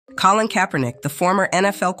Colin Kaepernick, the former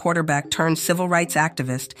NFL quarterback turned civil rights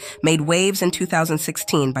activist, made waves in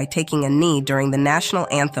 2016 by taking a knee during the national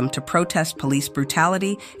anthem to protest police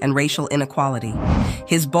brutality and racial inequality.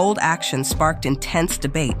 His bold action sparked intense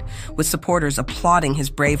debate, with supporters applauding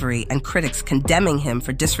his bravery and critics condemning him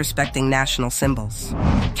for disrespecting national symbols.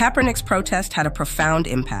 Kaepernick's protest had a profound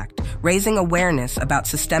impact, raising awareness about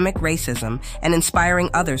systemic racism and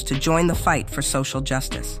inspiring others to join the fight for social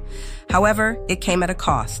justice. However, it came at a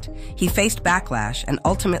cost. He faced backlash and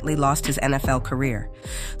ultimately lost his NFL career.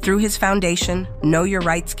 Through his foundation, Know Your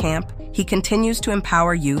Rights Camp, he continues to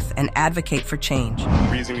empower youth and advocate for change. The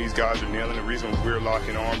reason these guys are kneeling, the reason we're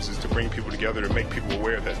locking arms is to bring people together, to make people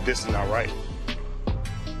aware that this is not right.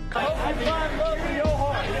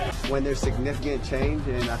 When there's significant change,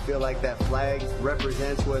 and I feel like that flag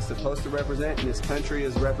represents what it's supposed to represent, and this country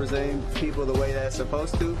is representing people the way that it's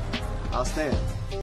supposed to, I'll stand.